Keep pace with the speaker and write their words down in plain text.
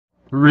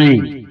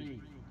3,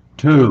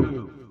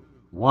 2,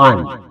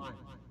 1.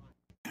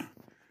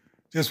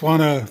 Just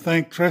want to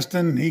thank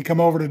Tristan. He come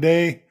over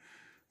today.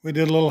 We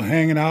did a little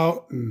hanging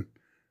out and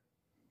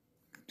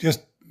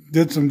just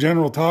did some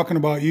general talking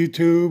about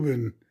YouTube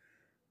and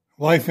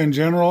life in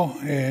general.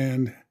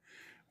 And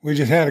we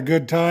just had a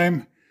good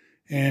time.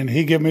 And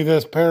he gave me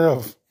this pair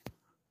of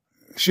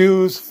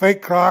shoes,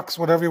 fake Crocs,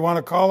 whatever you want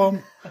to call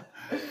them.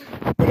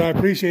 But I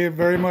appreciate it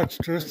very much,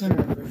 Tristan.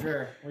 For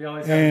sure. We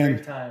always have a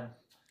great time.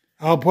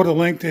 I'll put a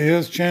link to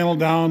his channel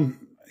down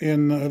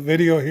in the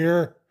video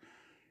here.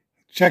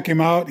 Check him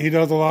out. He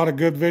does a lot of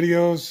good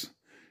videos.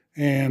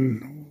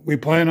 And we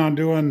plan on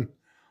doing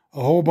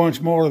a whole bunch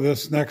more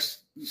this next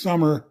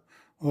summer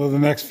or the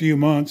next few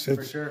months.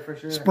 It's for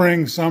sure.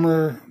 Spring,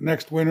 summer,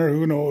 next winter,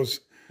 who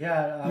knows?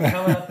 Yeah,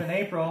 coming up in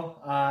April,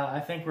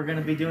 I think we're going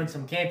to be doing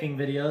some camping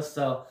videos.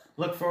 So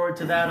look forward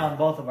to that on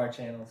both of our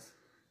channels.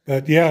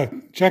 But yeah,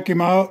 check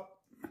him out.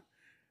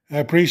 I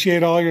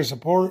appreciate all your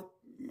support.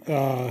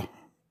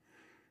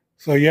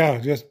 So yeah,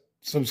 just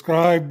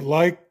subscribe,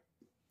 like,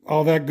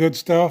 all that good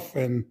stuff,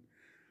 and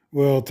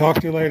we'll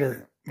talk to you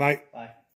later. Bye. Bye.